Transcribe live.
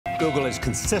Google is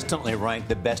consistently ranked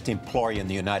the best employer in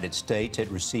the United States. It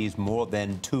receives more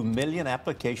than 2 million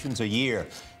applications a year,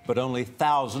 but only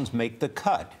thousands make the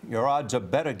cut. Your odds are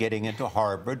better getting into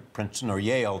Harvard, Princeton, or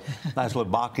Yale. Laszlo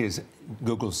Bock is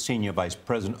Google's Senior Vice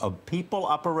President of People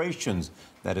Operations.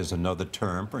 That is another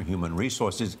term for human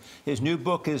resources. His new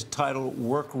book is titled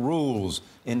Work Rules,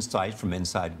 Insights from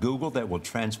Inside Google that will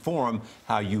transform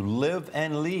how you live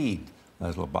and lead.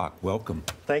 Laszlo Bock, welcome.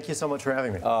 Thank you so much for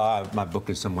having me. My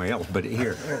book is somewhere else, but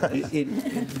here.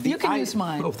 You can use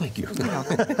mine. Oh, thank you.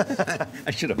 I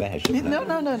should have asked you.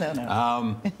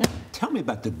 No. Tell me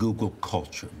about the Google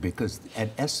culture, because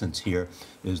at essence here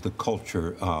is the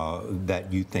culture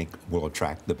that you think will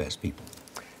attract the best people.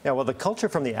 Yeah, well, the culture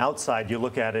from the outside, you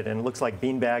look at it and it looks like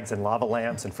beanbags and lava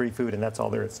lamps and free food, and that's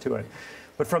all there is to it.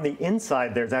 But from the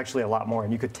inside, there's actually a lot more,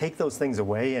 and you could take those things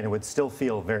away and it would still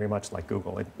feel very much like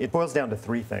Google. It boils down to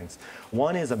three things.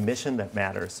 One is a mission that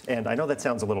matters, and I know that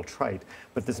sounds a little trite,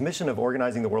 but this mission of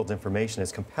organizing the world's information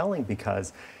is compelling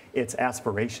because it's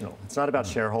aspirational. It's not about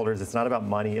shareholders, it's not about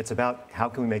money, it's about how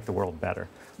can we make the world better.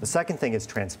 The second thing is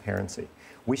transparency.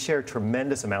 We share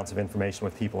tremendous amounts of information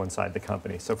with people inside the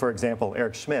company. So for example,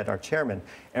 Eric Schmidt, our chairman,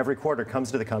 every quarter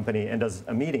comes to the company and does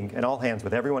a meeting, an all hands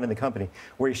with everyone in the company,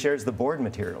 where he shares the board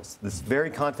materials. This is very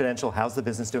confidential, how's the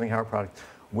business doing, how our product,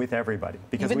 with everybody.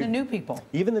 Because even the new people.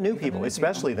 Even the new people,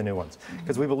 especially the new ones.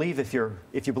 Because we believe if you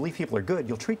believe people are good,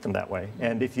 you'll treat them that way.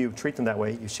 And if you treat them that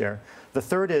way, you share. The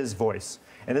third is voice.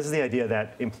 And this is the idea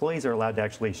that employees are allowed to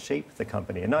actually shape the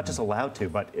company, and not just allowed to,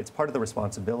 but it's part of the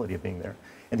responsibility of being there.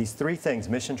 And these three things,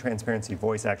 mission, transparency,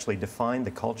 voice, actually define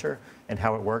the culture and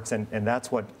how it works, and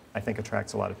that's what I think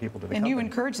attracts a lot of people to the company. And you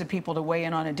encourage the people to weigh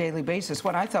in on a daily basis.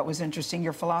 What I thought was interesting,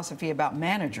 your philosophy about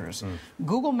managers.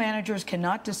 Google managers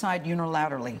cannot decide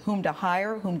unilaterally whom to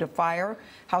hire, whom to fire,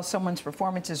 how someone's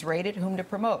performance is rated, whom to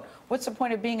promote. What's the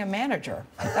point of being a manager?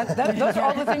 Those are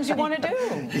all the things you want to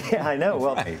do. Yeah, I know.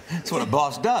 Well, that's what a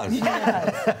boss does.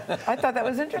 Yes. I thought that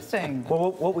was interesting.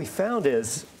 Well, what we found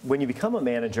is when you become a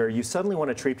manager, you suddenly want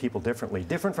to treat people differently,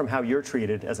 different from how you're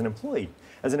treated as an employee.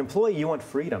 As an employee, you want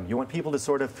freedom. You want people to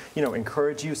sort of,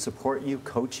 encourage you, support you,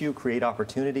 coach you, create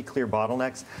opportunity, clear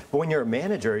bottlenecks. But when you're a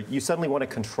manager, you suddenly want to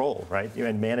control, right?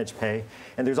 And manage pay.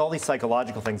 And there's all these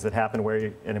psychological things that happen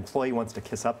where an employee wants to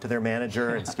kiss up to their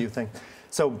manager and skew things.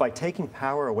 So by taking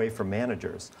power away from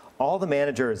managers, all the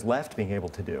manager is left being able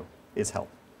to do is help.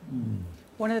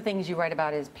 One of the things you write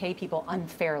about is pay people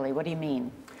unfairly. What do you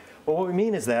mean? Well, what we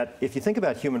mean is that if you think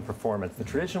about human performance, the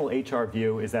traditional HR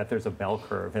view is that there's a bell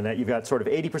curve and that you've got sort of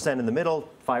 80% in the middle,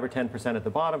 5 or 10% at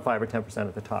the bottom, 5 or 10%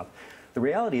 at the top. The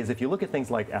reality is if you look at things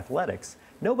like athletics,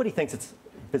 nobody thinks it's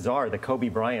bizarre that Kobe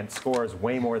Bryant scores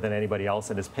way more than anybody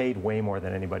else and is paid way more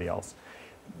than anybody else.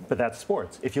 But that's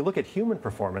sports. If you look at human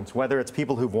performance, whether it's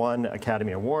people who've won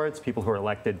Academy Awards, people who are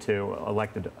elected to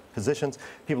elected positions,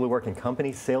 people who work in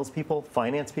companies, salespeople,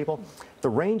 finance people, the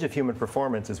range of human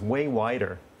performance is way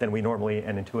wider than we normally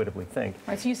and intuitively think.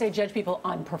 Right, so you say judge people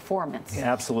on performance.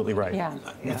 Yeah, absolutely right. Yeah.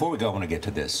 Before we go, I want to get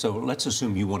to this. So let's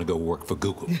assume you want to go work for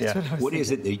Google. Yeah. What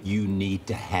is it that you need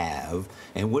to have,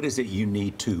 and what is it you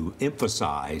need to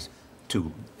emphasize to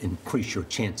increase your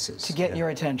chances? To get your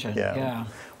attention. Yeah.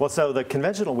 Well, so the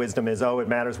conventional wisdom is, oh, it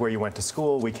matters where you went to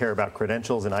school. We care about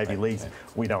credentials and Ivy Leagues.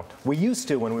 We don't. We used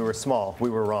to when we were small.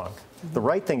 We were wrong. The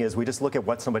right thing is we just look at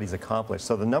what somebody's accomplished.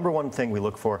 So the number one thing we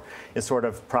look for is sort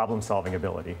of problem-solving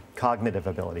ability, cognitive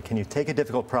ability. Can you take a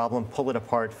difficult problem, pull it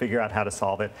apart, figure out how to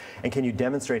solve it, and can you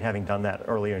demonstrate having done that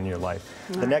earlier in your life?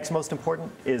 The next most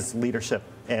important is leadership,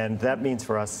 and that means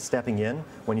for us stepping in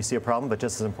when you see a problem, but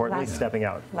just as importantly, stepping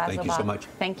out. Thank you so much.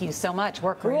 Thank you so much.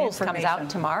 Work Rules comes out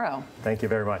tomorrow. Thank you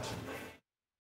very much.